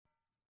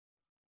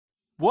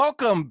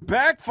Welcome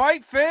back,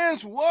 fight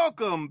fans.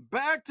 Welcome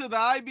back to the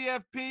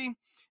IBFP.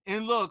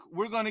 And look,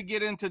 we're going to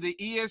get into the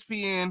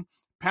ESPN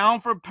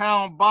pound for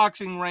pound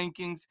boxing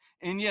rankings.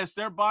 And yes,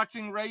 their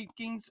boxing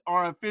rankings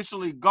are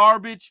officially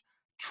garbage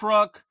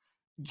truck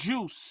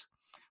juice.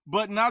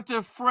 But not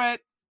to fret,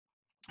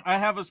 I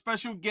have a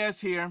special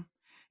guest here,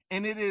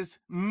 and it is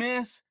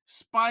Miss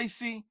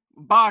Spicy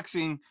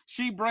Boxing.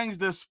 She brings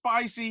the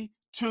spicy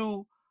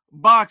to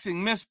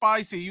boxing. Miss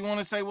Spicy, you want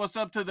to say what's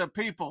up to the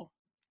people?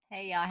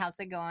 Hey y'all, how's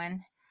it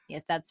going?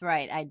 Yes, that's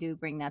right. I do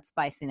bring that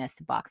spiciness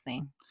to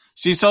boxing.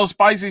 She's so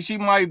spicy she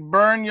might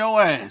burn your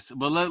ass.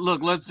 But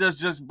let's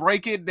just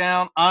break it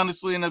down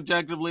honestly and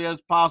objectively as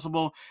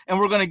possible. And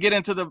we're going to get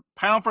into the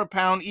pound for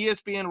pound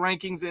ESPN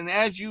rankings. And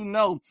as you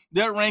know,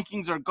 their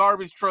rankings are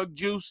garbage truck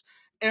juice.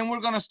 And we're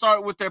going to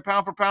start with their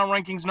pound for pound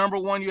rankings. Number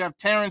 1, you have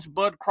Terrence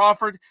Bud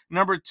Crawford.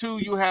 Number 2,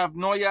 you have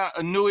Naoya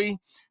Inoue.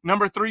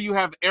 Number 3, you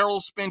have Errol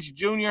Spence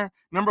Jr.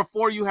 Number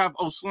 4, you have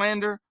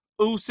Oslander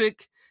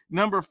Usyk.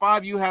 Number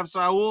 5, you have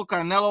Saul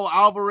Canelo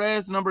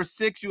Alvarez. Number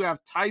 6, you have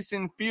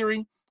Tyson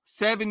Fury.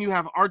 7, you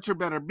have Artur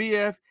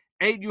Beterbiev.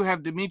 8, you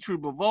have Dmitry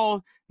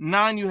Bivol.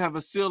 9, you have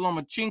Vasyl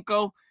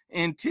Lomachenko.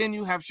 And 10,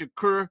 you have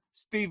Shakur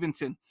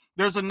Stevenson.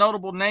 There's a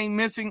notable name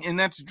missing, and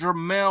that's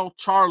Jermell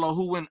Charlo,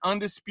 who went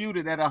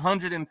undisputed at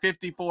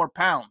 154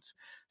 pounds.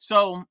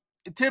 So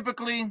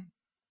typically,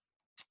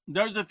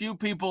 there's a few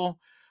people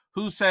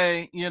who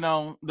say,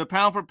 the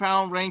pound for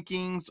pound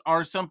rankings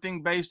are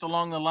something based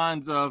along the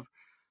lines of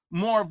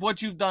more of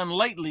what you've done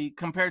lately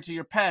compared to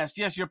your past.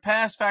 Yes, your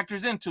past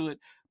factors into it,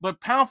 but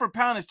pound for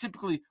pound is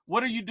typically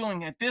what are you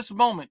doing at this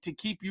moment to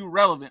keep you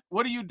relevant?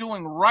 What are you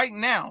doing right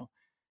now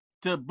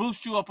to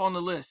boost you up on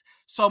the list?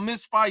 So,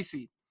 Miss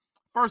Spicy,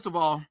 first of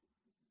all,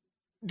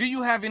 do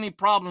you have any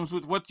problems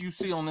with what you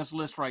see on this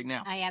list right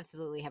now? I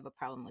absolutely have a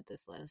problem with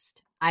this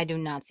list. I do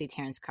not see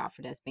Terrence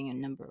Crawford as being a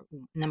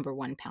number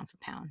one pound for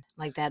pound.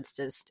 Like that's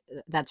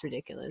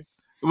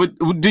ridiculous.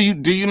 Do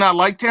you not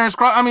like Terrence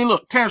Crawford? I mean,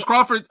 look, Terrence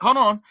Crawford. Hold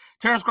on,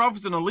 Terrence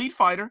Crawford's an elite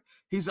fighter.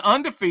 He's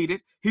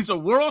undefeated. He's a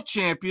world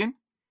champion,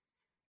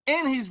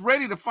 and he's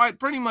ready to fight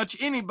pretty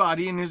much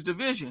anybody in his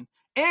division.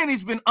 And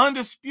he's been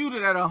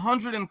undisputed at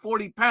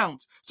 140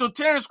 pounds. So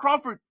Terrence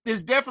Crawford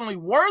is definitely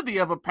worthy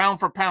of a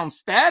pound for pound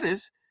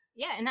status.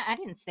 Yeah, and I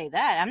didn't say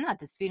that. I'm not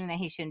disputing that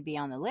he shouldn't be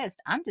on the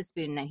list. I'm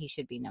disputing that he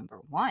should be number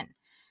one.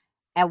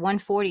 At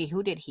 140,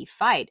 who did he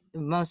fight?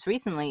 Most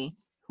recently,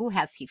 who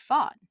has he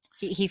fought?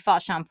 He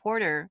fought Sean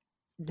Porter,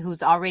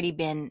 who's already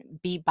been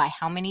beat by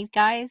how many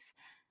guys?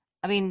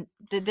 I mean,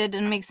 that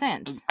didn't make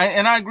sense.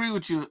 And I agree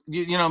with you,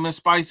 Miss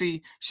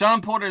Spicy. Sean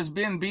Porter has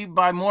been beat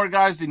by more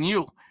guys than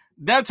you.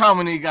 That's how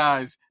many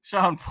guys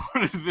Sean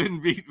Porter's been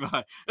beat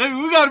by.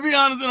 We got to be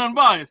honest and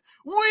unbiased.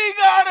 We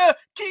got to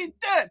keep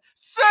that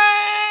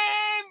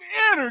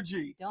same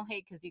energy. Don't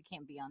hate because you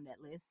can't be on that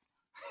list.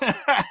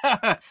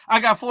 I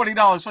got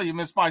 $40 for you,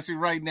 Miss Spicy,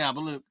 right now.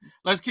 But look,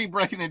 let's keep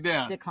breaking it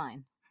down.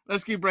 Decline.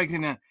 Let's keep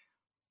breaking it down.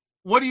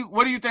 What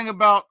do you think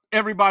about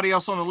everybody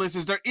else on the list?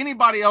 Is there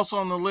anybody else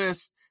on the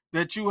list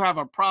that you have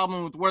a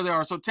problem with where they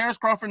are? So Terrence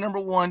Crawford,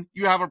 number 1,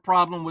 you have a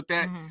problem with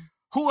that. Mm-hmm.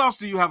 Who else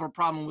do you have a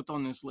problem with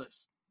on this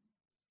list?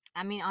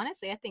 I mean,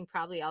 honestly, I think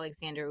probably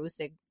Alexander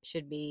Usyk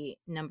should be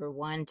number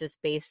 1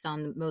 just based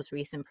on the most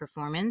recent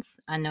performance.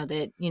 I know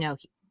that,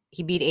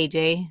 he beat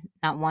AJ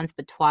not once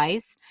but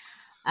twice.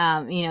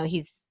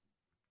 He's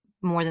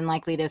more than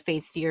likely to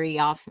face Fury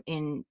off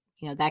in,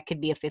 that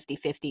could be a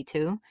 50-50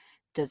 too.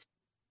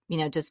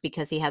 Just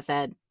because he has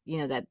that,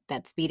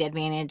 that speed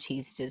advantage.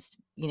 He's just,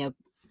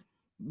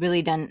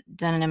 really done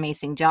an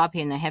amazing job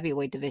here in the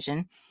heavyweight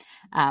division.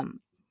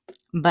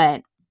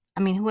 But I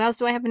mean, who else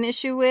do I have an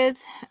issue with?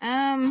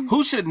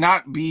 Who should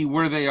not be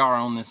where they are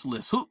on this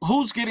list?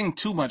 Who's getting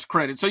too much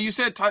credit? So you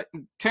said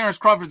Terrence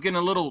Crawford's getting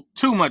a little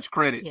too much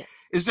credit. Yes.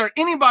 Is there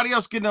anybody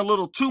else getting a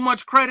little too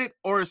much credit,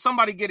 or is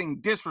somebody getting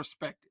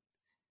disrespected?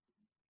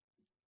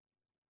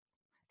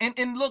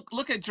 And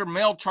look at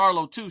Jermell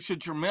Charlo too. Should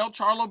Jermell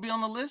Charlo be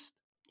on the list?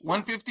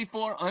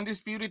 154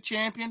 undisputed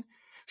champion.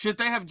 Should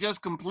they have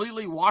just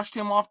completely washed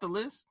him off the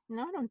list?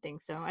 No, I don't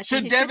think so.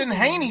 Should Devin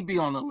Haney be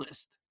on the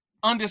list?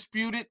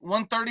 Undisputed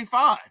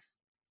 135.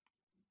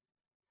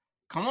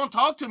 Come on,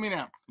 talk to me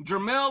now.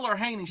 Jermell or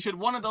Haney, should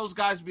one of those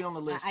guys be on the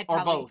list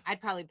both?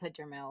 I'd probably put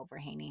Jermell over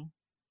Haney.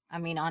 I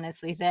mean,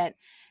 honestly, that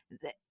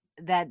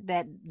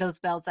those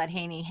belts that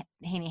Haney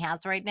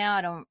has right now,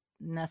 I don't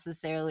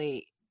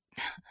necessarily.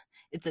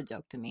 It's a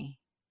joke to me.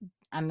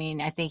 I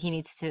mean, I think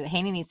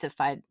Haney needs to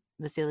fight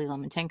Vasily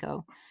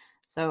Lomachenko.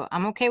 So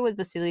I'm okay with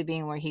Vasily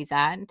being where he's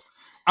at.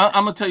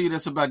 I'm going to tell you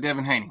this about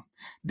Devin Haney.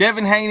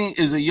 Devin Haney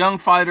is a young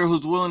fighter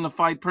who's willing to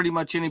fight pretty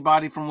much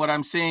anybody from what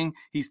I'm seeing.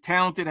 He's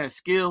talented, has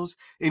skills,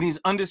 and he's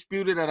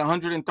undisputed at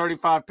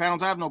 135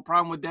 pounds. I have no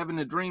problem with Devin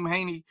the Dream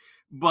Haney,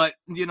 but,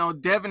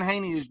 Devin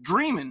Haney is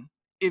dreaming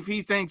if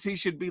he thinks he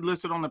should be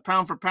listed on the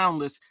pound-for-pound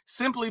list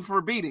simply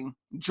for beating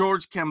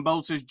George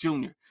Kambosos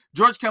Jr.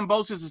 George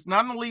Kambosos is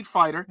not an elite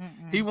fighter.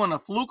 Mm-mm. He won a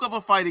fluke of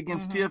a fight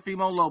against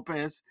Teofimo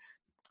Lopez.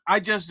 I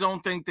just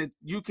don't think that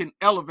you can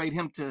elevate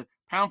him to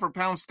pound for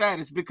pound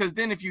status, because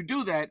then if you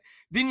do that,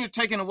 then you're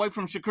taking away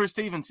from Shakur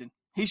Stevenson.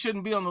 He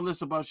shouldn't be on the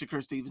list above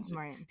Shakur Stevenson.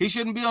 Right. He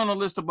shouldn't be on the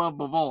list above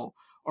Bivol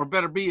or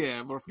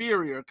Beterbiev or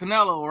Fury or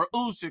Canelo or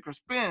Usyk or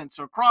Spence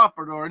or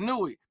Crawford or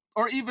Nui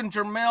or even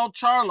Jermell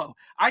Charlo.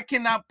 I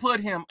cannot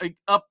put him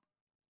up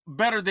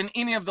better than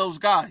any of those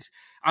guys.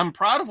 I'm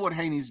proud of what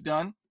Haney's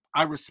done.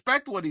 I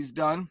respect what he's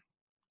done.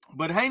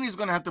 But Haney's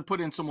going to have to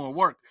put in some more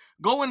work.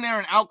 Go in there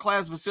and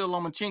outclass Vasyl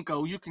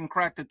Lomachenko. You can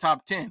crack the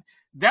top 10.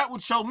 That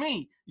would show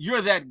me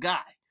you're that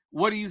guy.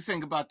 What do you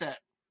think about that?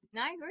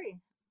 No, I agree.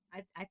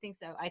 I think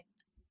so. I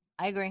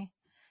agree.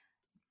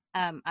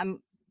 I know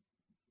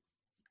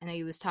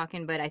you was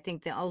talking, but I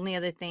think the only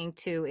other thing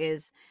too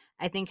is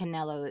I think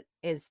Canelo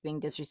is being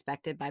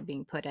disrespected by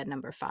being put at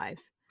number 5.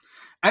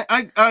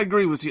 I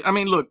agree with you. I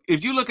mean, look,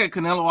 if you look at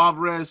Canelo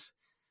Alvarez,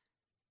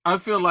 I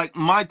feel like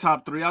my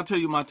top 3, I'll tell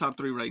you my top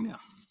 3 right now.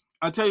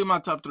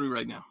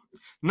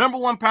 Number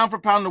 1 pound for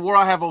pound in the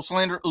world, I have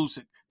Oslander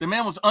Usyk. The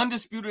man was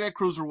undisputed at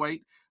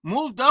cruiserweight,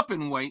 moved up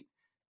in weight,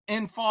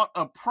 and fought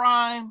a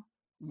prime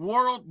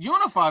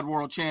unified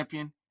world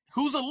champion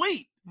who's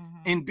elite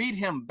and beat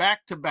him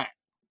back to back.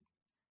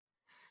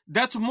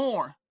 That's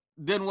more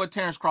than what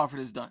Terrence Crawford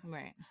has done.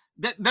 Right.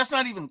 That's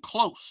not even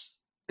close.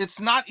 It's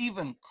not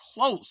even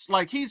close.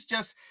 Like, he's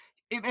just,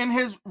 in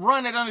his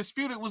run at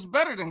Undisputed was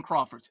better than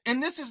Crawford's.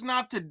 And this is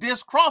not to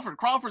diss Crawford.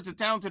 Crawford's a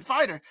talented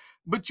fighter,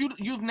 but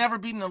you've never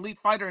beaten an elite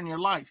fighter in your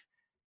life.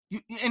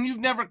 You've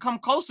never come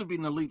close to being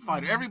an elite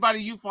fighter.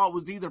 Everybody you fought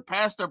was either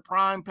past their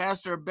prime,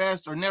 past their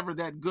best, or never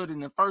that good in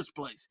the first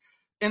place.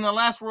 In the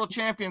last world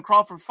champion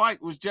Crawford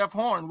fight was Jeff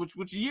Horn, which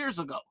was years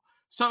ago.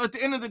 So at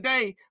the end of the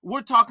day,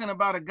 we're talking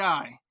about a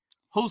guy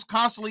who's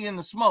constantly in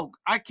the smoke.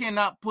 I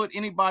cannot put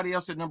anybody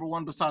else at number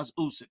 1 besides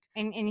Usyk.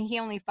 And he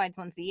only fights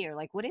once a year.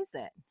 Like, what is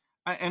that?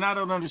 And I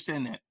don't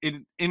understand that.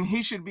 And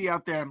he should be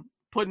out there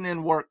putting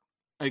in work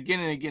again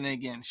and again and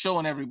again,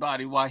 showing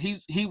everybody why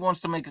he wants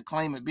to make a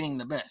claim at being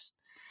the best.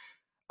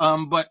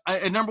 But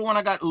at number 1,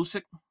 I got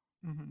Usyk.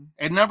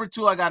 At number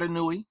 2, I got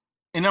Inoue.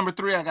 At number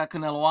 3, I got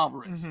Canelo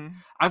Alvarez.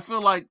 I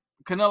feel like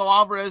Canelo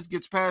Alvarez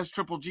gets past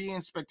Triple G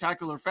in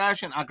spectacular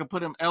fashion. I could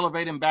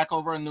elevate him back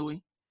over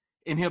Inoue,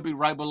 and he'll be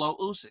right below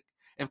Usyk.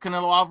 If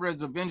Canelo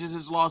Alvarez avenges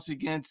his loss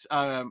against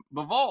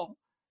Bivol,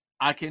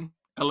 I can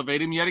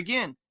elevate him yet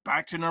again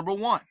back to number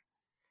 1.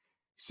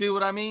 See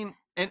what I mean?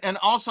 And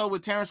also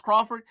with Terrence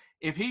Crawford,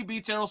 if he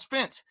beats Errol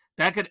Spence,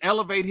 that could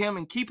elevate him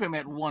and keep him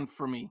at 1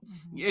 for me.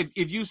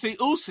 If you see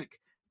Usyk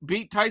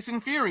beat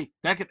Tyson Fury,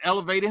 that could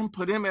elevate him,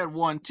 put him at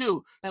 1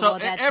 too. But so will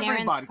that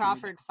Terrence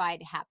Crawford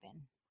fight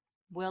happen?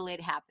 Will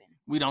it happen?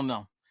 We don't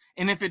know.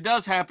 And if it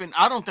does happen,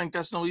 I don't think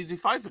that's no easy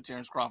fight for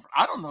Terrence Crawford.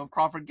 I don't know if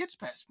Crawford gets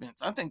past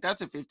Spence. I think that's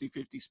a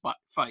 50-50 spot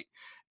fight.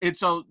 And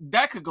so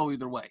that could go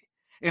either way.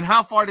 And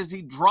how far does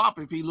he drop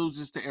if he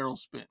loses to Errol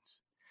Spence?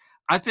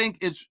 I think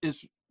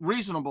it's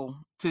reasonable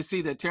to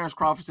see that Terrence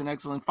Crawford's an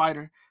excellent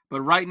fighter,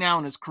 but right now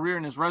in his career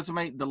and his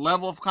resume, the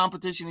level of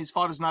competition he's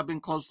fought has not been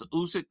close to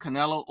Usyk,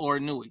 Canelo, or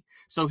Inoue.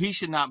 So he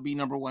should not be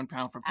number 1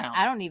 pound for pound.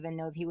 I don't even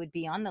know if he would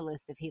be on the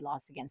list if he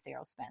lost against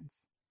Errol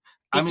Spence.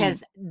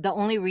 Because the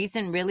only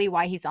reason really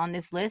why he's on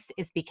this list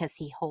is because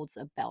he holds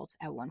a belt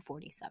at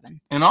 147.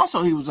 And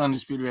also he was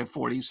undisputed at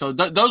 40. So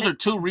those are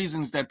 2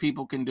 reasons that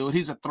people can do it.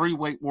 He's a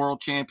 3-weight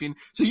world champion.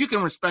 So you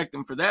can respect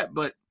him for that.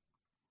 But,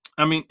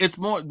 I mean, it's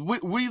more,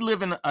 we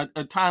live in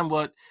a time,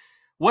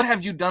 what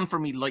have you done for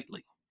me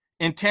lately?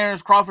 And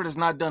Terrence Crawford has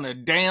not done a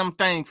damn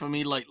thing for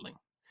me lately.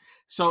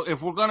 So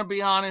if we're going to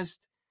be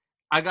honest,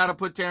 I got to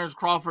put Terrence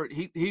Crawford,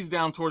 he's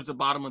down towards the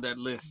bottom of that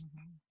list.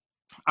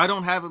 I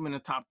don't have him in the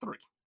top 3.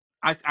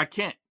 I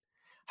can't.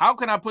 How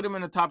can I put him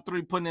in the top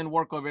 3 putting in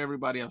work over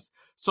everybody else?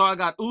 So I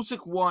got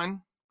Usyk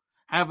 1,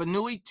 I have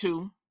Inoue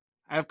 2,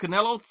 I have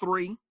Canelo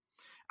 3.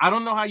 I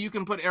don't know how you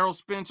can put Errol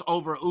Spence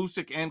over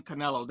Usyk and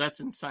Canelo. That's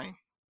insane.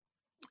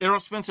 Errol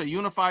Spence, a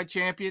unified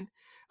champion.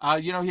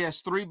 He has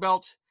 3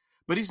 belts,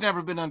 but he's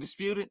never been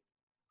undisputed.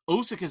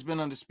 Usyk has been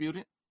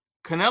undisputed.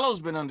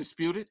 Canelo's been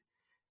undisputed.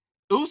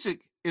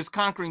 Usyk is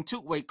conquering 2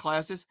 weight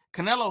classes.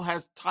 Canelo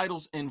has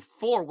titles in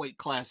 4 weight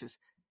classes.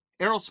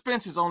 Errol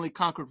Spence has only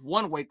conquered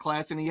 1 weight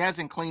class, and he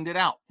hasn't cleaned it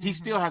out. He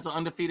still has an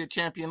undefeated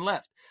champion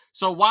left.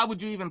 So why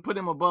would you even put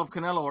him above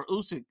Canelo or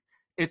Usyk?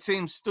 It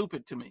seems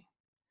stupid to me.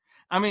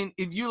 I mean,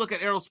 if you look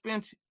at Errol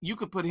Spence, you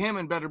could put him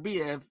and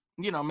Beterbiev,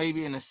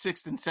 maybe in the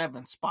 6th and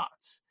 7th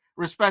spots.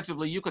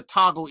 Respectively, you could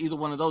toggle either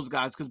one of those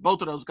guys because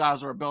both of those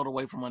guys are a belt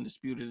away from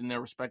undisputed in their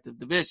respective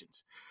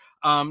divisions.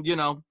 I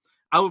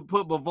would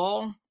put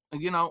Bivol,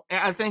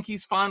 I think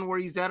he's fine where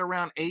he's at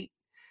around 8.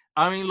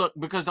 I mean, look,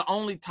 because the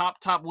only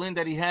top win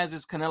that he has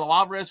is Canelo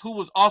Alvarez, who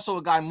was also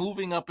a guy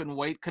moving up in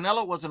weight.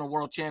 Canelo wasn't a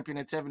world champion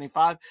at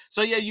 75.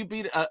 So, yeah, you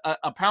beat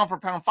a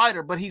pound-for-pound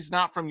fighter, but he's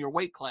not from your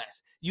weight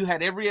class. You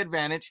had every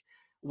advantage.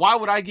 Why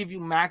would I give you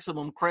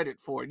maximum credit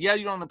for it? Yeah,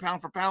 you're on the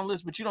pound-for-pound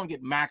list, but you don't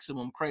get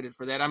maximum credit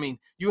for that. I mean,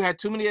 you had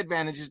too many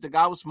advantages. The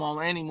guy was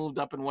smaller, and he moved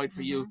up in weight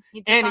for you.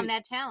 He took on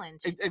that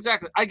challenge.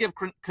 Exactly. I give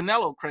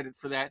Canelo credit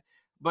for that.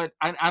 But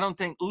I don't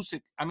think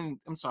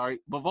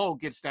Bivol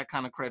gets that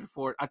kind of credit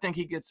for it. I think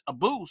he gets a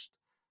boost,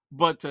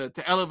 But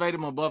to elevate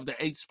him above the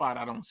 8th spot,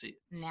 I don't see it.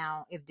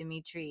 Now, if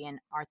Dimitri and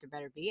Arthur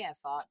Beterbiev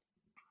fought,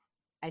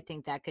 I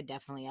think that could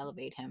definitely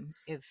elevate him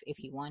if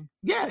he won.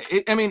 Yeah,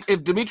 I mean,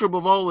 if Dimitri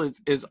Bivol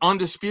is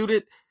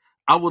undisputed,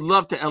 I would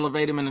love to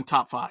elevate him in the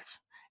top 5.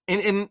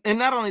 And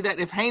not only that,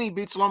 if Haney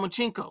beats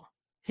Lomachenko,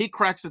 he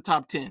cracks the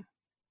top 10.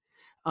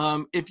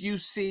 If you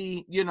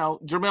see,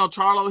 Jermell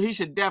Charlo, he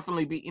should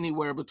definitely be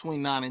anywhere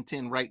between 9 and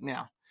 10 right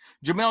now.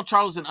 Jermell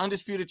Charlo's an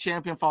undisputed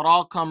champion, fought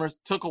all comers,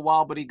 took a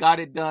while, but he got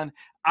it done.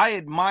 I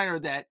admire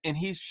that, and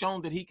he's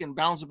shown that he can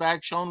bounce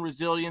back, shown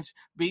resilience,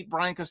 beat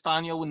Brian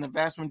Castano when the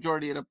vast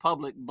majority of the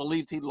public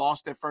believed he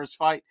lost that first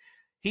fight.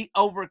 He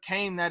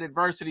overcame that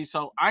adversity,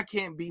 so I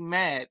can't be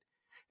mad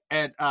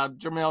at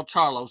Jermell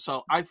Charlo.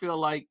 So I feel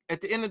like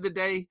at the end of the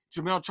day,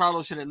 Jermell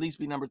Charlo should at least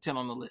be number 10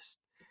 on the list.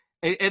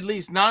 At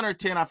least 9 or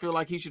 10, I feel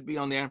like he should be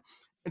on there.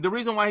 And the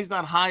reason why he's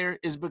not higher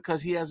is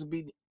because he hasn't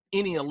beat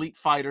any elite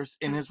fighters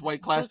in his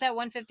weight class. Who's at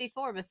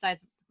 154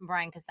 besides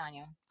Brian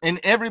Castano? And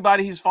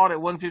everybody he's fought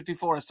at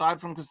 154, aside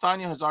from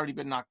Castano, has already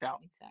been knocked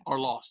out or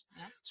lost.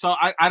 Yeah. So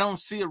I don't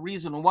see a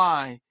reason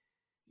why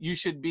you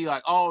should be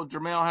like, oh,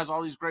 Jermell has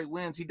all these great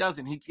wins. He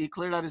doesn't. He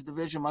cleared out his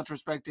division. Much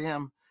respect to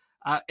him.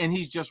 And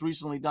he's just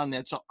recently done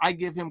that. So I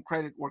give him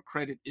credit where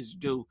credit is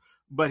due.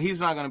 But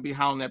he's not going to be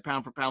high on that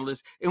pound-for-pound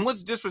list. And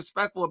what's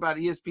disrespectful about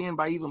ESPN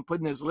by even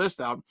putting this list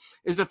out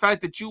is the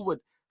fact that you would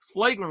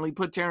flagrantly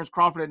put Terrence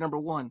Crawford at number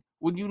 1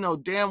 when you know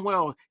damn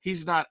well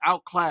he's not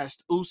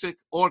outclassed Usyk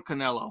or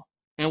Canelo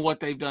in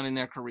what they've done in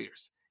their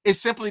careers. It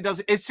simply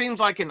doesn't. It seems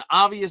like an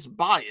obvious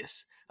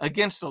bias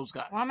against those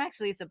guys. Well, I'm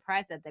actually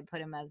surprised that they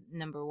put him as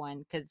number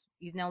 1 because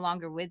he's no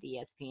longer with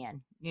ESPN,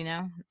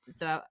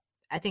 So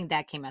I think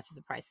that came as a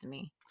surprise to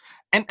me.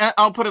 And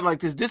I'll put it like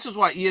this. This is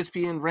why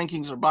ESPN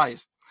rankings are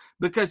biased.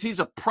 Because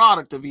he's a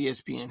product of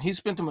ESPN. He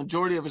spent the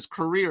majority of his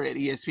career at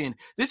ESPN.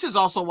 This is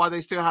also why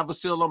they still have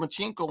Vasyl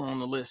Lomachenko on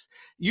the list.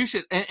 You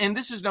should, and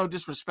this is no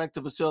disrespect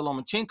to Vasyl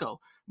Lomachenko,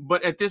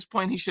 but at this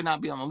point, he should not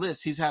be on the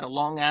list. He's had a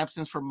long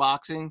absence from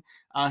boxing.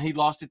 He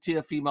lost to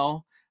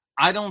Teofimo.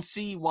 I don't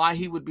see why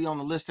he would be on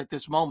the list at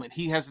this moment.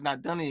 He has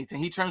not done anything.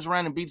 He turns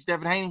around and beats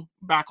Devin Haney,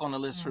 back on the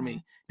list for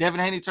me.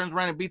 Devin Haney turns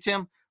around and beats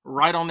him,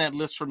 right on that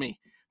list for me.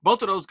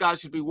 Both of those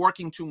guys should be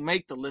working to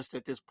make the list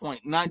at this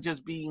point, not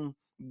just being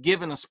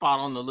given a spot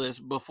on the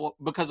list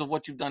because of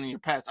what you've done in your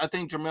past. I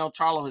think Jermell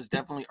Charlo has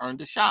definitely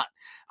earned a shot.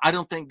 I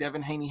don't think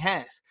Devin Haney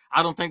has.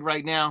 I don't think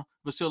right now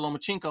Vasyl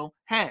Lomachenko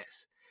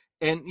has.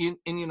 And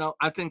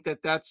I think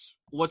that's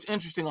what's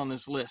interesting on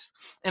this list.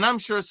 And I'm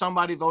sure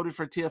somebody voted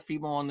for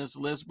Teofimo on this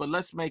list, but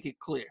let's make it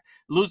clear.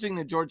 Losing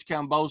to George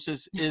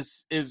Kambosos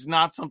is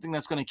not something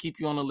that's going to keep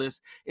you on the list.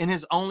 And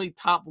his only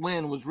top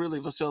win was really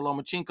Vasyl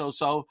Lomachenko.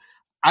 So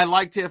I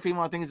like Teofimo.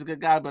 I think he's a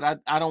good guy, but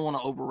I don't want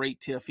to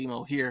overrate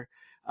Teofimo here.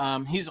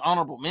 He's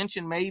honorable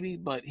mention maybe,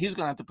 but he's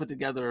going to have to put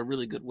together a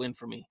really good win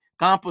for me.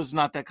 Gampa's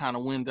not that kind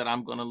of win that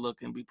I'm going to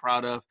look and be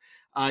proud of.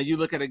 You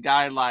look at a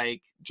guy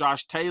like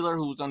Josh Taylor,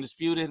 who's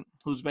undisputed,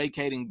 who's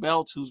vacating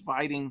belts, who's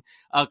fighting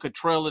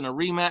Cottrell in a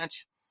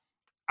rematch.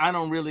 I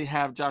don't really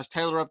have Josh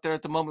Taylor up there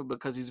at the moment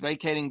because he's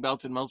vacating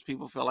belts, and most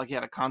people feel like he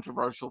had a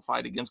controversial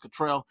fight against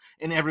Cottrell,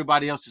 and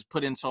everybody else has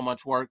put in so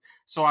much work.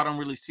 So I don't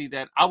really see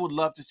that. I would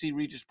love to see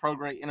Regis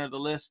Prograis enter the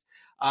list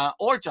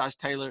or Josh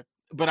Taylor,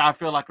 but I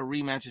feel like a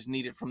rematch is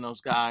needed from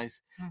those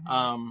guys.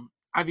 Mm-hmm.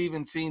 I've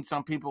even seen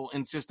some people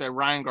insist that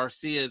Ryan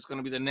Garcia is going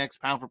to be the next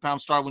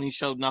pound-for-pound star when he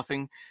showed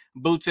nothing.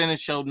 Boots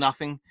Ennis showed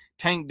nothing.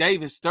 Tank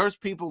Davis, there's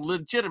people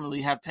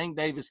legitimately have Tank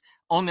Davis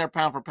on their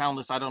pound-for-pound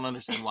list. I don't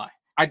understand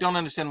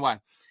why.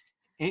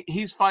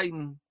 He's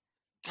fighting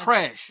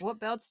trash.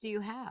 What belts do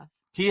you have?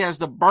 He has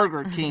the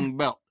Burger King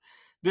belt.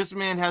 This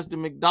man has the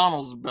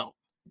McDonald's belt.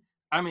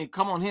 I mean,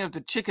 come on, he has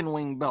the chicken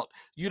wing belt.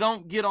 You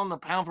don't get on the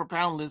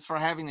pound-for-pound list for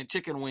having a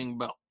chicken wing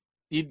belt.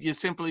 You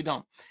simply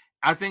don't.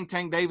 I think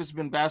Tank Davis has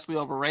been vastly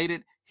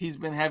overrated. He's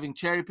been having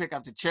cherry pick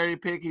after cherry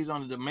pick. He's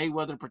under the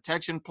Mayweather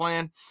protection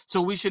plan.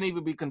 So we shouldn't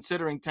even be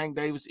considering Tank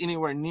Davis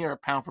anywhere near a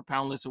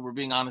pound-for-pound list if we're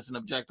being honest and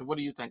objective. What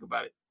do you think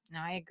about it? No,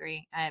 I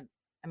agree. I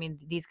mean,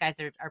 these guys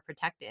are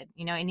protected,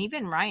 and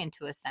even Ryan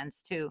to a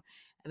sense too.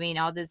 I mean,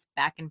 all this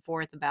back and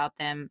forth about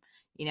them,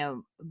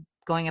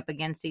 going up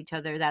against each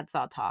other, that's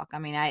all talk. I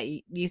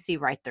mean, you see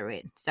right through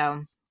it.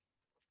 So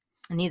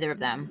neither of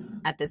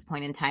them at this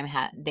point in time,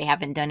 they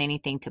haven't done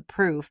anything to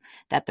prove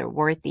that they're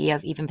worthy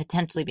of even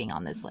potentially being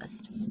on this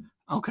list.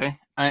 Okay.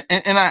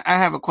 And I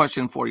have a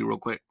question for you real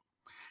quick.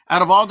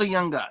 Out of all the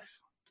young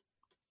guys,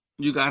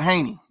 you got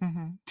Haney,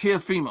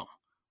 Teofimo,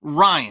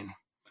 Ryan,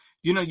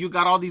 you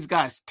got all these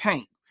guys,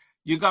 Tank.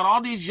 You got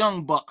all these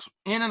young bucks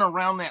in and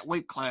around that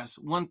weight class,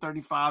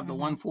 135 to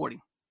 140.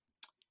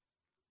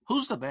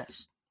 Who's the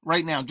best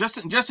right now? Just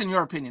in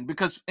your opinion,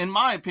 because in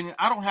my opinion,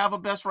 I don't have a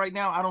best right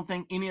now. I don't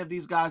think any of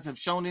these guys have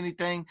shown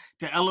anything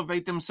to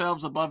elevate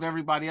themselves above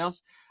everybody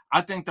else.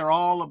 I think they're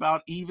all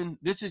about even.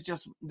 This is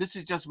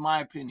just my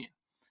opinion.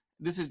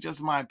 I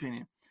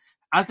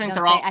think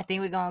I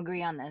think we're going to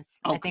agree on this.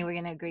 Okay. I think we're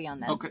going to agree on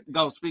this. Okay,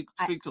 go speak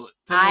to it.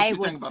 I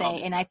would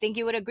say, and I think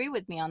you would agree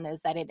with me on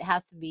this, that it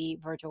has to be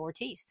Virgil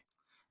Ortiz.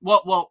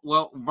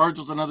 Well.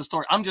 Virgil's another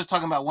story. I'm just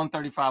talking about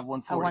 135, A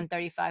 140.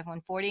 135,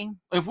 140.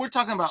 If we're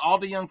talking about all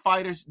the young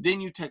fighters,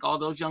 then you take all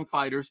those young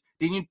fighters,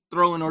 then you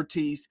throw in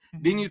Ortiz,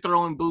 then you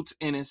throw in Boots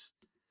Ennis,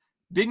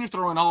 then you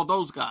throw in all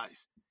those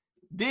guys.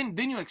 Then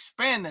you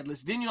expand that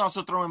list. Then you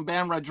also throw in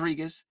Bam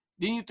Rodriguez.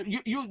 Then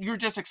you're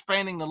just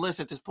expanding the list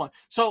at this point.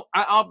 So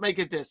I'll make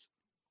it this: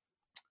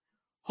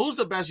 who's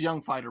the best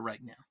young fighter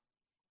right now?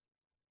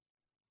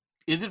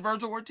 Is it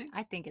Virgil Ortiz?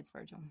 I think it's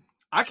Virgil.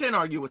 I can't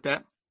argue with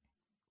that.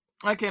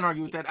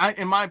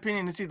 In my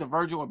opinion, it's either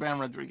Virgil or Bam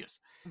Rodriguez.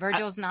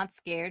 Virgil's not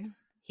scared.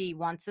 He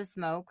wants to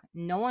smoke.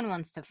 No one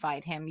wants to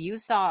fight him. You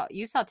saw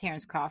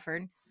Terrence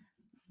Crawford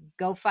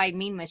go fight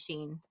Mean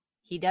Machine.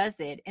 He does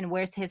it. And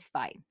where's his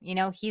fight? You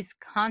know, he's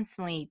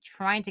constantly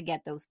trying to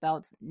get those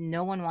belts.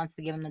 No one wants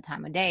to give him the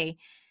time of day.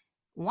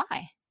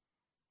 Why?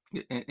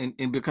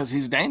 And because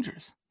he's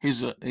dangerous.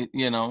 He's a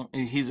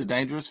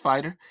dangerous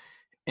fighter,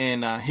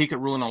 and he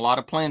could ruin a lot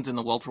of plans in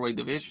the welterweight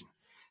division.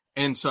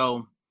 And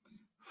so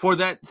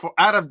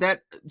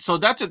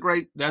that's a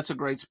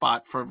great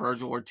spot for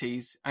Virgil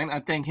Ortiz. And I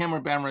think him or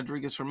Bam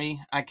Rodriguez, for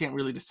me, I can't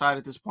really decide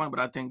at this point, but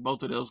I think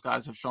both of those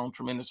guys have shown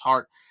tremendous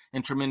heart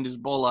and tremendous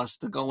bolas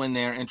to go in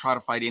there and try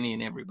to fight any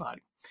and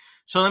everybody.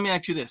 So let me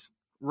ask you this: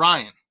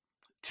 Ryan,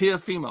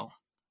 Teofimo,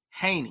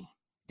 Haney,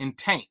 and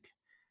Tank.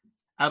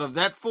 Out of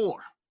that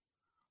four,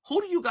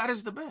 who do you got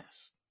as the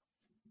best?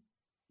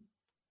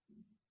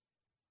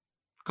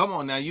 Come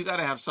on now, you got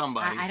to have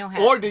somebody. I don't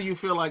have. Or do you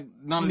feel like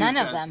none of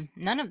them?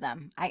 None of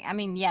them. I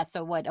mean, yeah.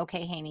 So what?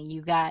 Okay, Haney,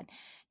 you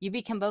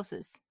beat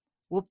Kambosos.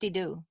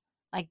 Whoop-de-doo.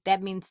 Like,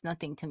 that means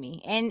nothing to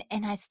me. And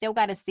I still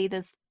got to see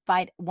this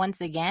fight once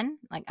again.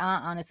 Like,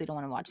 I honestly don't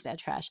want to watch that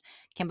trash.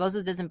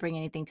 Kambosos doesn't bring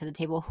anything to the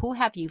table. Who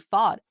have you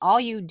fought? All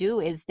you do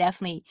is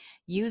definitely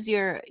use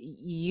your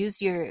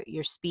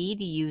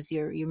speed, use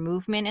your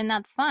movement, and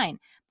that's fine.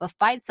 But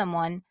fight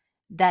someone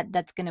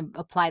that's going to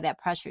apply that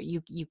pressure.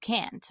 You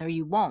can't, or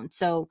you won't.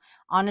 So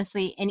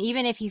honestly, and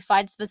even if he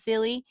fights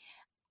Vasily,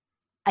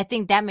 I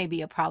think that may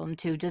be a problem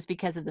too, just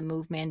because of the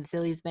movement.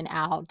 Vasily's been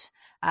out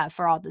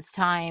for all this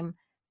time.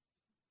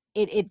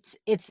 It's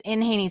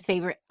in Haney's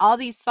favor. All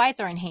these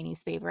fights are in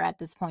Haney's favor at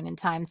this point in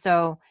time.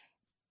 So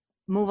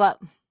move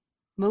up,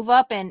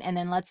 and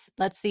then let's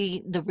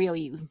see the real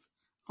you.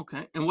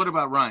 Okay. And what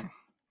about Ryan?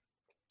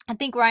 I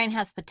think Ryan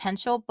has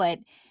potential, but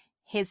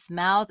his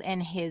mouth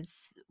and his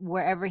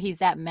wherever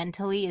he's at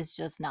mentally is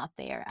just not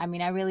there. I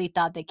mean, I really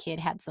thought the kid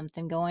had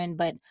something going,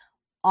 but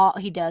all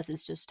he does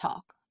is just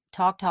talk,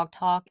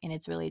 and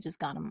it's really just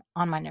got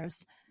on my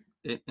nerves.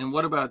 And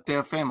what about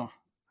Teofimo?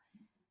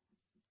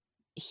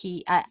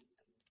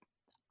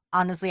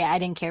 Honestly, I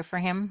didn't care for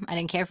him. I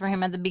didn't care for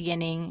him at the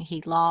beginning.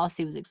 He lost.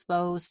 He was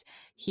exposed.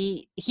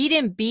 He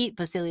didn't beat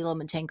Vasily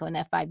Lomachenko in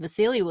that fight.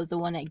 Vasily was the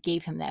one that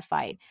gave him that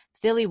fight.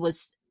 Vasily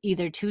was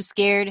either too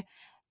scared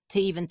to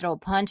even throw a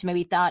punch,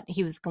 maybe thought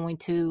he was going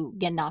to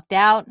get knocked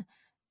out,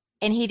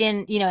 and he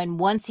didn't, and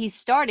once he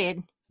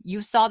started,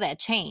 you saw that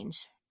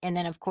change. And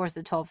then, of course,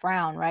 the 12th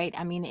round, right?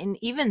 I mean, and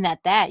even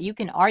that you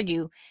can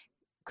argue,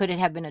 could it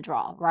have been a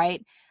draw,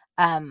 right?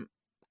 And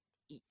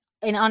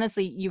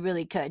honestly, you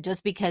really could,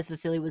 just because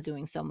Vasily was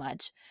doing so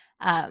much.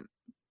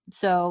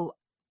 So,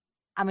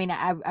 I mean,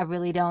 I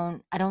really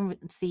don't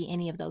see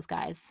any of those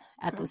guys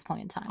at this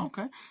point in time.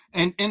 Okay.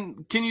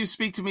 And can you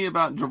speak to me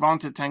about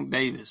Gervonta Tank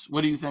Davis?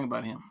 What do you think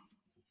about him?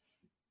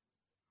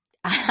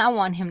 I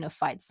want him to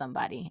fight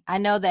somebody. I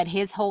know that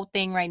his whole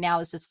thing right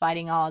now is just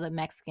fighting all the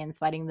Mexicans,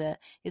 fighting the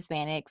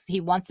Hispanics. He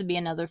wants to be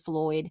another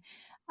Floyd.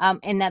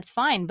 And that's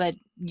fine, but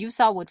you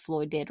saw what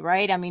Floyd did,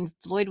 right? I mean,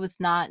 Floyd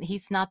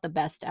he's not the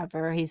best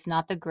ever. He's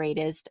not the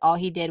greatest. All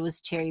he did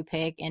was cherry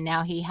pick, and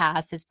now he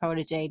has his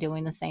protege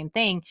doing the same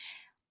thing.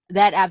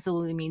 That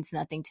absolutely means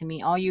nothing to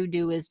me. All you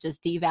do is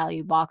just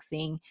devalue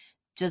boxing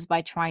just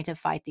by trying to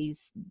fight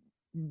these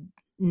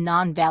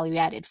non-value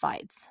added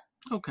fights.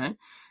 Okay.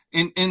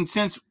 And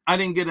since I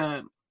didn't get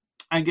a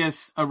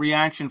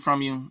reaction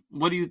from you,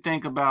 what do you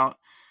think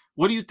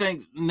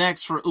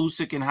next for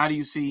Usyk, and how do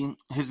you see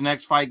his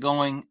next fight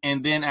going?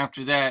 And then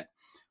after that,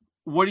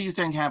 what do you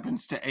think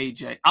happens to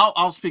AJ?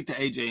 I'll speak to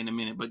AJ in a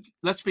minute, but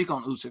let's speak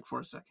on Usyk for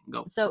a second.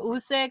 Go. So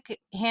Usyk,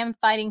 him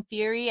fighting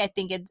Fury, I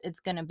think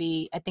it's gonna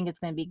be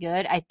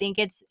good. I think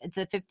it's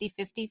a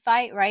 50-50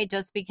 fight, right?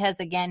 Just because,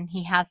 again,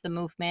 he has the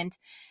movement.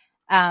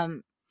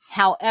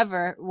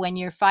 However, when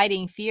you're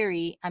fighting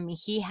Fury, I mean,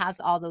 he has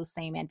all those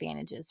same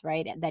advantages,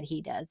 right, that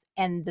he does.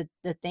 And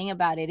the thing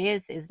about it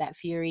is that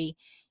Fury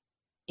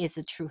is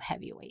a true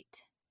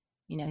heavyweight.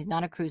 He's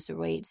not a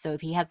cruiserweight. So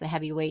if he has a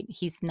heavyweight,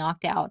 he's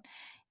knocked out,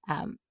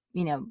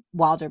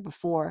 Wilder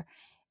before.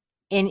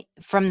 And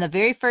from the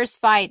very first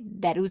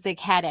fight that Usyk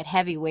had at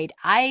heavyweight,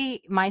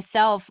 I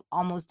myself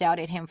almost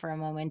doubted him for a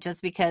moment,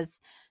 just because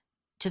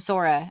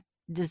Chisora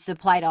just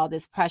applied all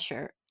this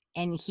pressure,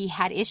 and he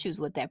had issues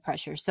with that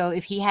pressure. So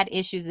if he had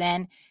issues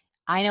then,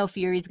 I know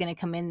Fury's going to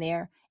come in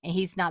there and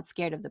he's not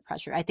scared of the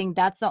pressure. I think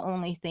that's the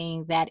only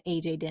thing that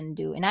AJ didn't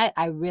do. And I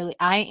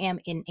am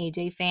an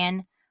AJ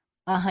fan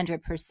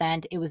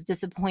 100%. It was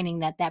disappointing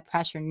that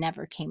pressure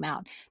never came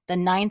out. The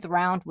 9th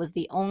round was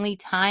the only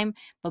time,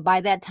 but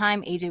by that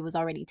time, AJ was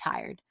already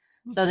tired.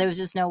 So there was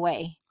just no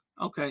way.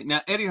 Okay.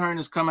 Now, Eddie Hearn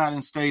has come out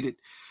and stated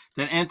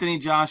that Anthony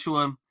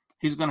Joshua,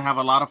 he's going to have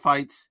a lot of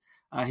fights.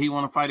 He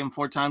want to fight him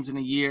 4 times in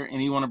a year,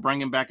 and he want to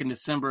bring him back in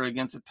December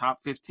against a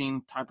top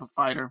 15 type of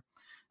fighter.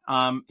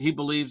 He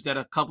believes that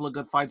a couple of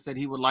good fights that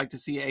he would like to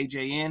see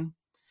AJ in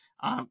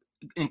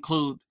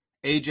include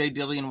AJ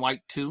Dillian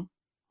White 2,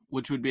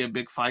 which would be a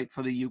big fight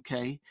for the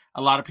UK.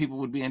 A lot of people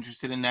would be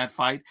interested in that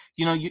fight.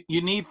 You know,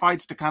 you need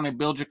fights to kind of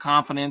build your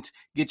confidence,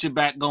 get you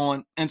back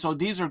going. And so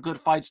these are good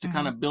fights to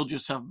kind of build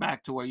yourself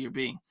back to where you're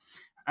being.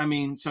 I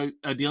mean, so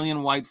a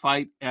Dillian White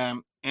fight,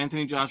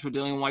 Anthony Joshua,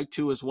 Dillian White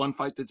 2 is one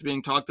fight that's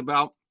being talked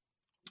about.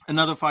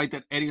 Another fight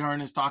that Eddie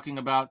Hearn is talking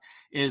about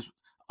is,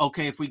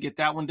 okay, if we get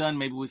that one done,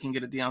 maybe we can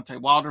get a Deontay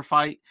Wilder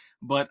fight.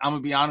 But I'm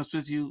going to be honest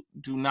with you,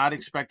 do not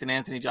expect an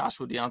Anthony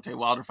Joshua Deontay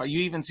Wilder fight.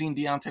 You even seen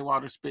Deontay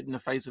Wilder spit in the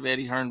face of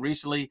Eddie Hearn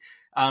recently,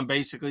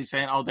 basically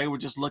saying, oh, they were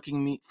just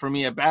looking for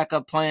me a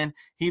backup plan.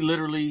 He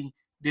literally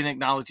didn't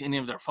acknowledge any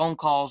of their phone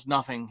calls,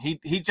 nothing.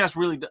 He just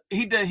really,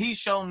 he's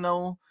shown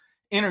no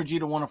energy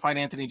to want to fight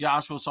Anthony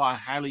Joshua, so I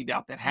highly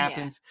doubt that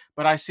happens. Yeah.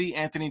 But I see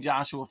Anthony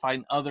Joshua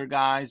fighting other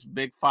guys,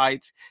 big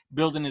fights,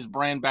 building his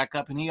brand back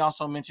up. And he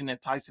also mentioned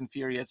that Tyson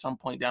Fury at some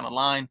point down the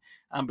line,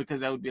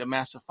 because that would be a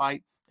massive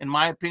fight. In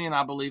my opinion,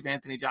 I believe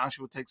Anthony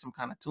Joshua will take some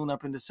kind of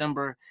tune-up in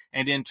December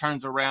and then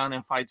turns around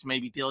and fights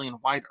maybe Dillian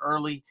White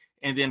early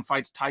and then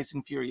fights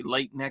Tyson Fury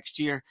late next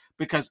year.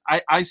 Because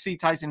I see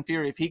Tyson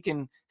Fury, if he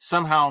can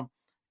somehow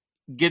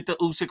get the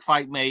Usyk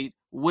fight made,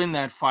 win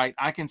that fight,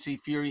 I can see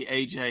Fury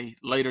AJ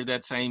later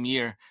that same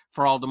year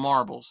for all the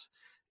marbles.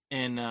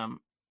 And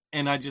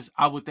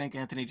I would think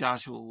Anthony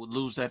Joshua would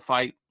lose that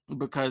fight,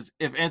 because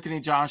if Anthony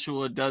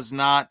Joshua does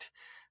not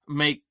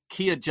make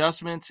key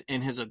adjustments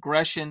in his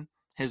aggression,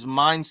 his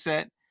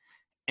mindset,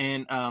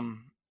 and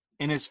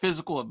his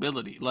physical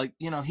ability, like,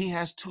 you know, he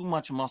has too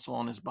much muscle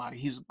on his body.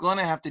 He's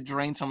gonna have to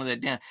drain some of that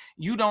down.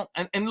 You don't,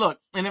 and look,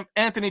 and if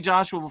Anthony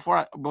Joshua,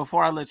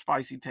 before I let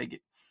Spicy take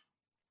it,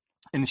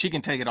 and she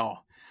can take it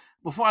all.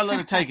 Before I let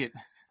her take it,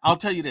 I'll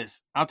tell you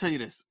this.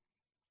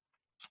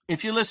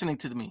 If you're listening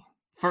to me,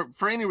 for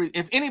any reason,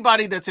 if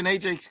anybody that's in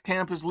AJ's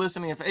camp is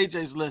listening, if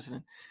AJ's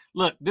listening,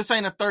 look, this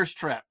ain't a thirst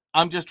trap.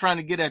 I'm just trying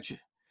to get at you.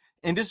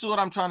 And this is what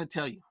I'm trying to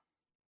tell you.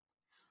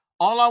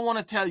 All I want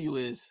to tell you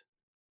is,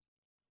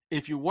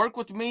 if you work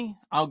with me,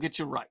 I'll get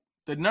you right.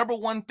 The number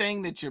one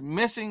thing that you're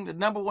missing, the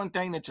number one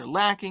thing that you're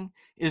lacking,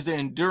 is the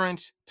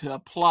endurance to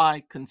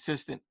apply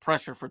consistent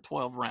pressure for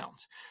 12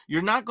 rounds.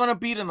 You're not going to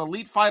beat an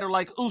elite fighter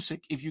like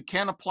Usyk if you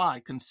can't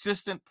apply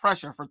consistent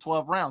pressure for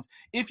 12 rounds.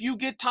 If you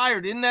get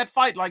tired in that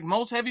fight, like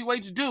most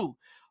heavyweights do,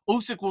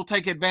 Usyk will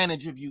take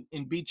advantage of you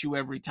and beat you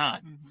every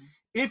time. Mm-hmm.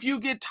 If you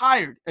get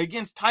tired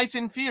against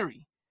Tyson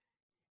Fury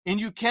and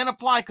you can't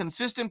apply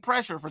consistent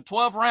pressure for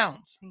 12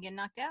 rounds, you get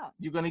knocked out.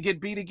 You're going to get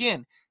beat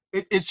again.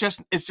 It's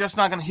just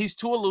not going to, he's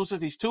too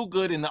elusive. He's too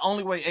good. And the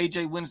only way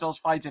AJ wins those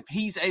fights, if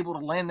he's able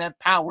to land that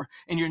power,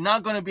 and you're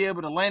not going to be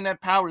able to land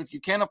that power if you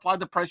can't apply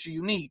the pressure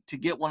you need to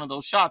get one of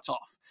those shots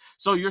off.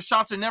 So your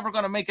shots are never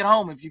going to make it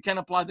home if you can't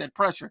apply that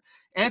pressure.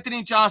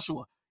 Anthony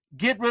Joshua,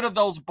 get rid of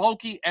those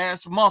bulky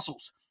ass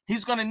muscles.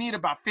 He's going to need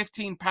about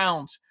 15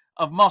 pounds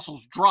of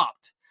muscles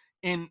dropped.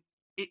 And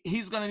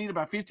he's going to need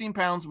about 15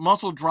 pounds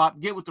muscle drop,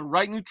 get with the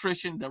right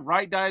nutrition, the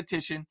right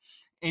dietitian,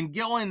 and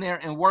go in there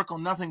and work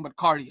on nothing but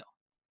cardio.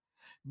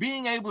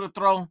 Being able to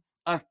throw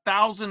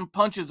 1,000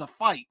 punches a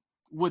fight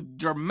would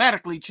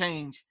dramatically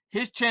change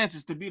his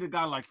chances to beat a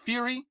guy like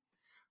Fury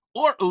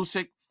or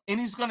Usyk, and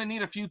he's going to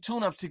need a few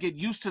tune-ups to get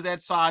used to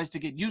that size, to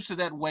get used to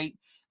that weight,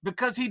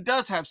 because he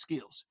does have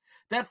skills.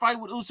 That fight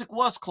with Usyk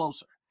was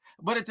closer.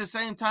 But at the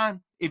same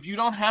time, if you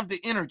don't have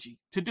the energy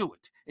to do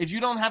it, if you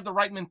don't have the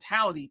right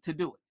mentality to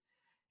do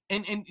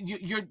it, and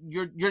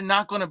you're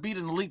not going to beat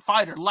an elite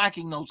fighter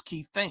lacking those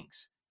key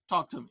things.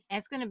 Talk to me.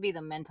 It's going to be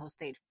the mental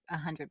state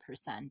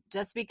 100%.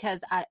 Just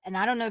because, I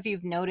don't know if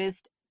you've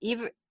noticed,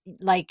 even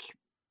like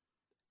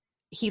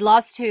he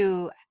lost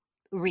to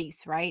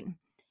Reese, right?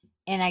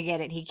 And I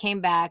get it. He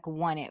came back,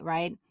 won it,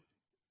 right?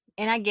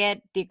 And I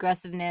get the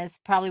aggressiveness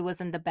probably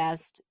wasn't the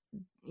best,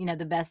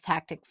 the best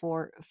tactic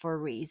for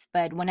Reese.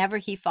 But whenever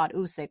he fought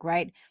Usyk,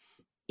 right?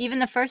 Even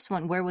the first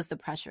one, where was the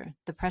pressure?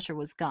 The pressure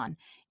was gone.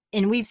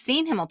 And we've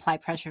seen him apply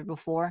pressure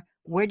before.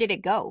 Where did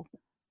it go?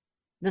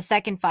 The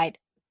second fight,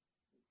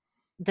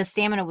 the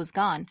stamina was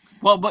gone.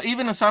 Well, but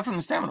even aside from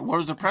the stamina, where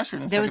was the pressure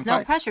in the There was no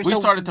fight? pressure. We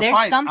started to there's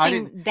fight.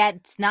 Something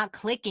that's not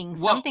clicking,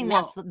 something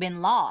that's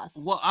been lost.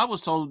 Well, I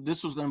was told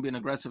this was going to be an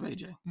aggressive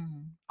AJ. Mm-hmm.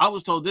 I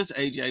was told this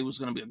AJ was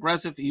going to be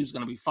aggressive. He was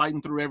going to be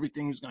fighting through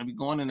everything. He was going to be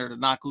going in there to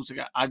knock Usyk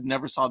out. I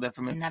never saw that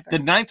from him. Never. The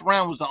 9th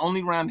round was the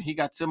only round he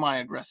got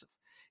semi-aggressive.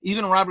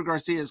 Even Robert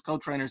Garcia's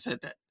co-trainer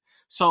said that.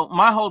 So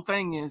my whole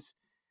thing is,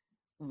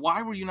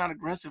 why were you not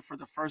aggressive for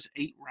the first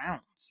 8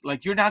 rounds?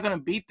 Like, you're not going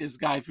to beat this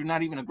guy if you're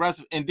not even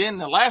aggressive. And then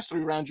the last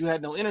 3 rounds, you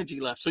had no energy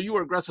left. So you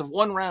were aggressive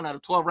 1 round out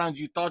of 12 rounds.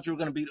 You thought you were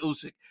going to beat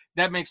Usyk.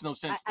 That makes no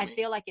sense to me. I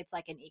feel like it's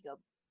like an ego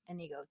an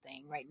ego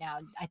thing right now.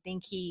 I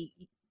think he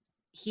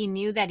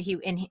knew that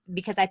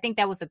because I think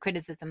that was the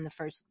criticism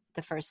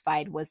the first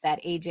fight was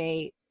that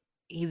AJ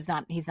he's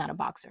not a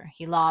boxer.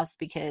 He lost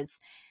because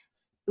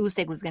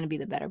Usyk was going to be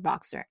the better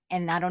boxer.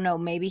 And I don't know,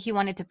 maybe he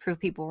wanted to prove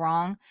people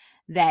wrong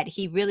that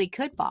he really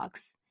could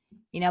box,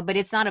 but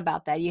it's not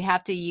about that. You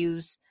have to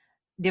use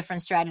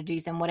different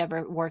strategies and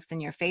whatever works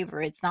in your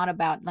favor. It's not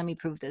about, let me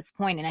prove this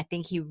point. And I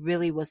think he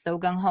really was so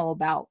gung-ho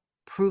about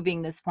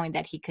proving this point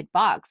that he could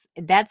box.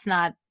 That's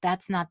not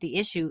the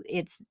issue.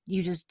 It's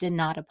you just did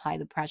not apply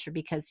the pressure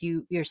because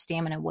your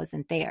stamina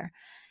wasn't there.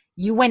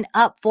 You went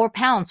up 4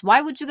 pounds.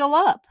 Why would you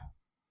go up?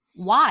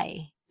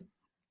 Why?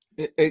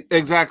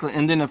 Exactly.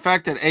 And then the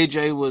fact that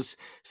AJ was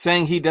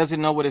saying he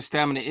doesn't know what his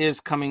stamina is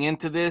coming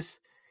into this,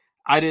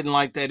 I didn't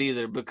like that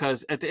either,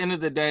 because at the end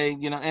of the day,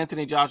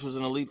 Anthony Joshua's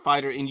an elite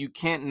fighter, and you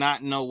can't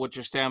not know what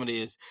your stamina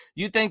is.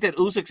 You think that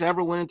Usyk's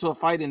ever went into a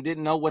fight and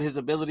didn't know what his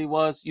ability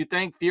was? You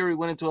think Fury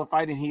went into a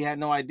fight and he had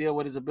no idea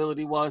what his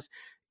ability was?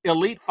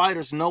 Elite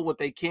fighters know what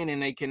they can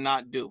and they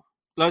cannot do.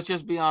 Let's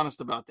just be honest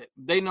about that.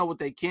 They know what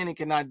they can and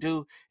cannot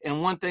do. And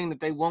one thing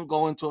that they won't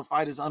go into a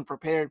fight is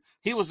unprepared.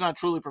 He was not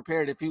truly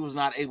prepared if he was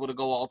not able to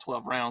go all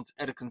 12 rounds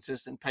at a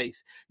consistent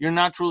pace. You're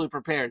not truly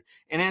prepared.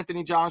 And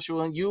Anthony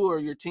Joshua, and you or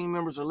your team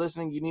members are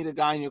listening, you need a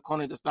guy in your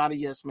corner that's not a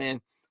yes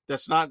man,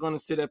 that's not going to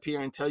sit up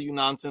here and tell you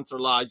nonsense or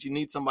lies. You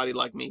need somebody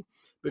like me.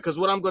 Because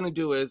what I'm going to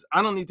do is,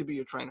 I don't need to be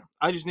your trainer.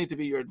 I just need to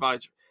be your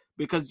advisor.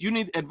 Because you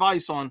need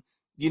advice on,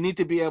 you need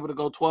to be able to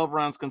go 12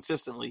 rounds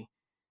consistently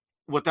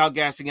without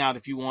gassing out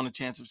if you want a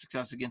chance of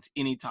success against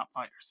any top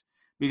fighters.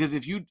 Because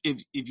if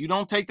you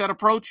don't take that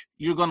approach,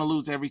 you're going to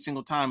lose every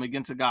single time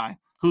against a guy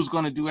who's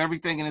going to do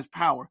everything in his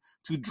power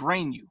to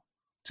drain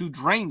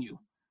you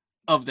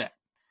of that.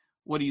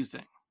 What do you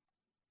think?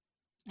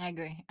 I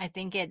agree. I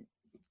think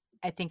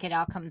it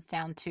all comes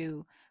down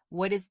to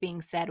what is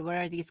being said. What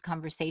are these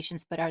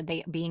conversations, but are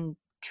they being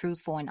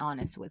truthful and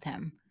honest with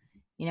him?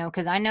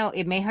 Because I know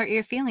it may hurt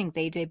your feelings,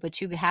 AJ,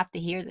 but you have to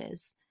hear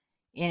this.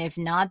 And if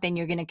not, then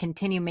you're going to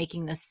continue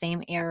making the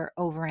same error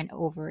over and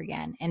over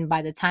again. And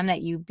by the time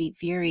that you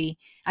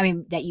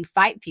that you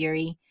fight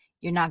Fury,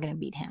 you're not going to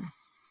beat him.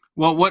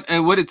 Well, what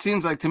it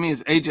seems like to me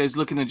is AJ is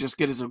looking to just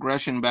get his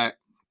aggression back.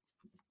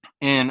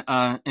 And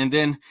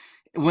then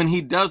when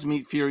he does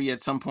meet Fury at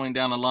some point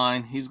down the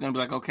line, he's going to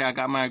be like, okay, I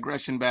got my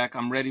aggression back.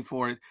 I'm ready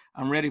for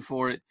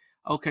it.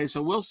 Okay,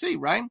 so we'll see,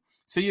 right?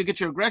 So you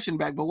get your aggression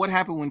back. But what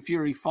happened when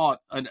Fury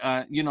fought,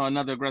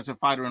 another aggressive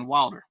fighter in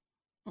Wilder?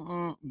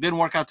 Didn't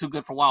work out too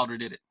good for Wilder,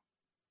 did it?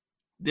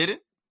 Did it?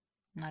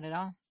 Not at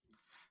all.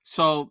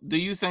 So do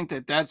you think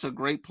that that's a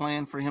great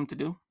plan for him to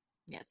do?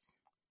 Yes.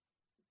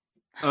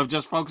 Of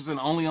just focusing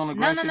only on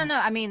aggression? No.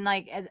 I mean,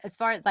 like as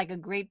far as like a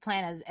great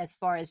plan, as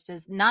far as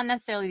just not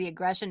necessarily the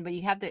aggression, but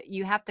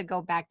you have to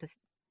go back to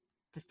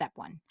step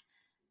one.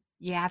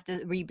 You have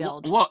to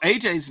rebuild. Well,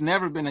 AJ's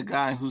never been a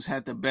guy who's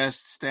had the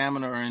best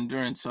stamina or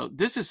endurance. So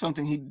this is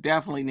something he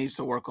definitely needs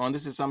to work on.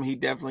 This is something he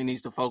definitely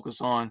needs to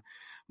focus on.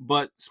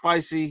 But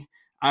Spicy,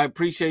 I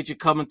appreciate you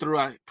coming through.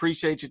 I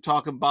appreciate you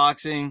talking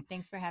boxing.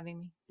 Thanks for having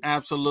me.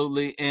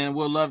 Absolutely. And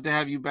we'll love to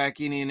have you back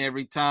any and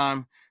every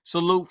time.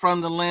 Salute from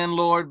the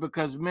landlord,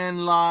 because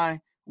men lie,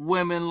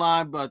 women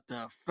lie, but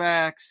the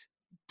facts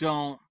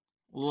don't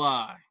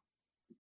lie.